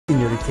in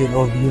your routine,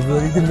 or you've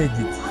already made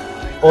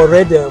it?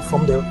 Already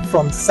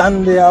from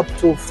Sunday up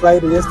to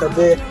Friday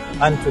yesterday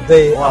and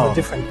today, Wow. I'm a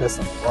different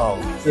person. Wow.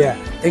 Yeah.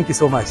 Thank you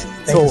so much.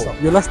 Thank you so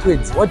much. Your last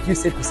words, what do you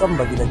say to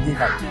somebody that didn't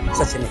have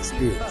such an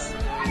experience?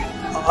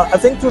 I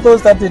think to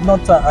those that did not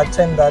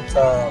attend that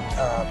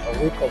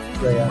week of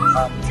prayer,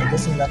 I'm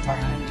suggesting that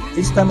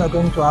each time you're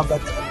going to have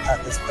that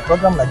a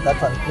program like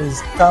that one,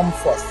 please come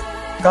forth,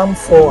 come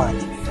forward,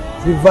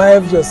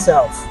 revive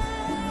yourself.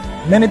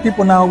 Many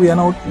people now we are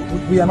not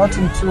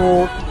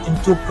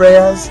into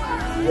prayers.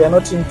 We are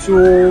not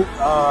into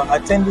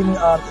attending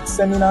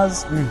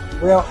seminars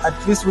where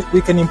at least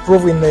we can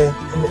improve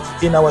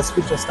in our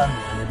spiritual standing.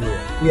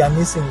 We are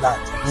missing that.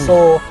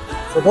 So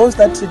for those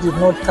that did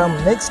not come,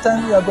 next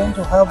time we are going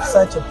to have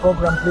such a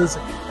program, please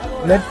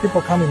let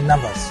people come in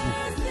numbers.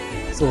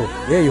 So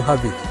there you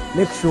have it.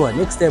 Make sure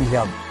next time we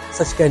have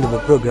such kind of a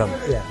program,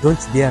 don't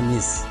dare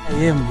miss. I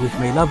am with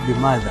my lovely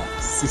mother,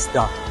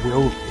 sister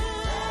Weope.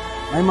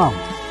 My mom.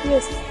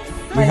 Yes,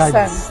 We my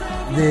had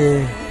son.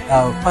 the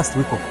first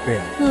week of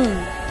prayer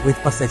with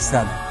Pastor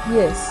Chisala.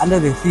 Yes, Under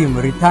the theme,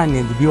 return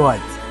and be what?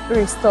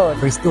 restored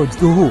Restored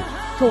to who?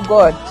 to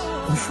God.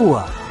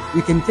 Sure.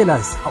 You can tell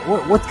us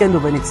what kind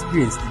of an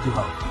experience did you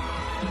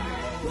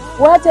have?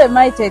 What a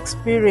mighty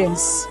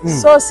experience,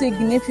 so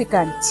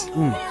significant,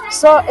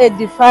 so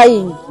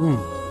edifying,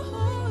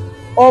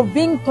 of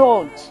being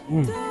told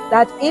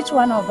that each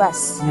one of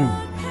us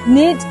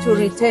need to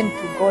return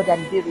to God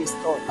and be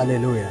restored.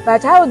 Hallelujah.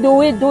 But how do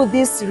we do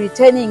this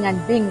returning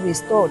and being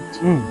restored?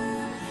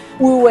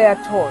 We were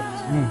told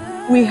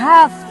we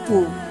have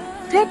to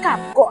take up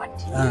God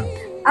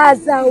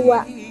as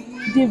our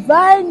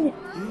divine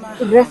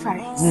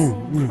reference,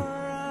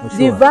 For sure.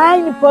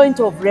 divine point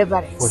of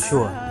reference, For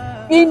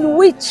sure. in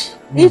which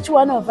each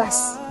one of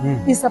us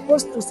is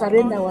supposed to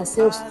surrender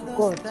ourselves to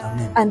God.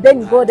 Amen. And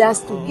then God has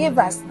to give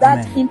us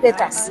that Amen.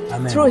 impetus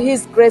Amen. through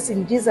His grace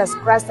in Jesus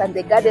Christ and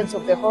the guidance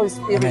of the Holy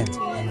Spirit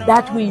Amen.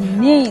 that we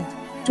need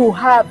to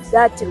have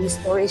that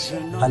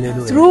restoration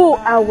Hallelujah. through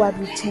our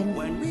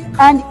returning.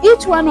 And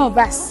each one of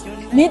us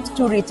need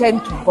to return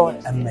to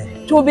God,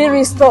 Amen. to be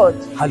restored.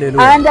 Hallelujah.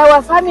 And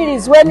our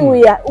families, when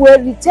we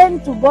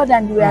return to God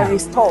and we are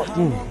restored,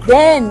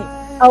 then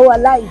our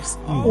lives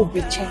will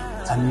be changed.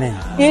 Amen.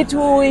 It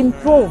will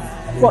improve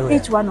for Hallelujah.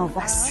 each one of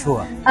us.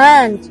 Sure.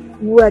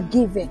 And we are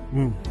given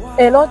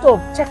a lot of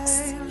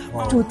texts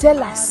to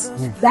tell us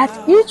that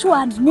each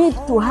one needs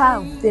to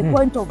have the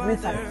point of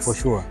reference. For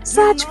sure.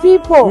 Such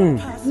people,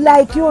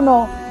 like,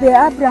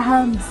 the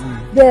Abrahams,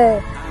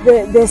 the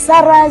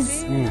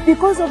Sarahs,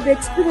 because of the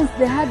experience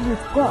they had with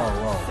God,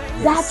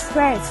 that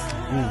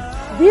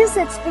faith, this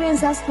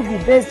experience has to be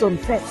based on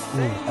faith.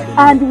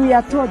 And we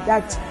are told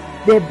that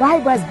the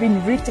Bible has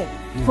been written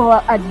for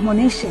our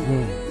admonition.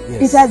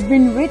 Yes. It has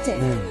been written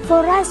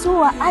for us who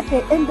are at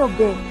the end of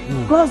the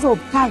course of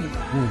time.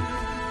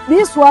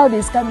 This world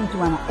is coming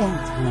to an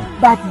end,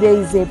 but there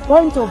is a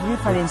point of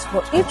reference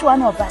for each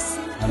one of us,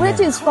 which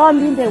is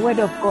found in the Word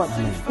of God,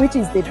 which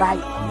is the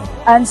Bible.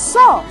 And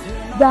so,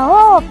 the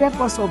whole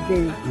purpose of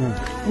the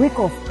week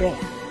of prayer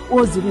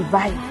was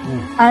revived,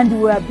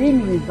 and we are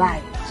being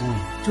revived.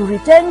 To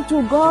return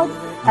to God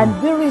and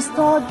be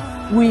restored,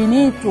 we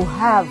need to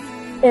have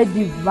a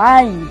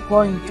divine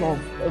point of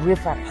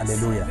reference.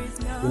 Hallelujah.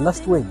 Your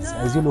last words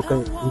as you look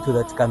into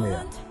that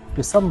camera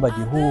to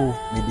somebody who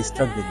may be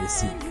struggling with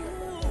sin.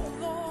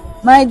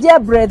 My dear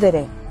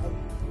brethren,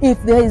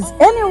 if there is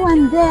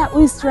anyone there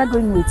who is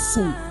struggling with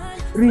sin,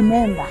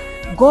 remember,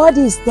 God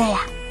is there.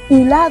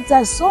 He loves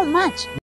us so much.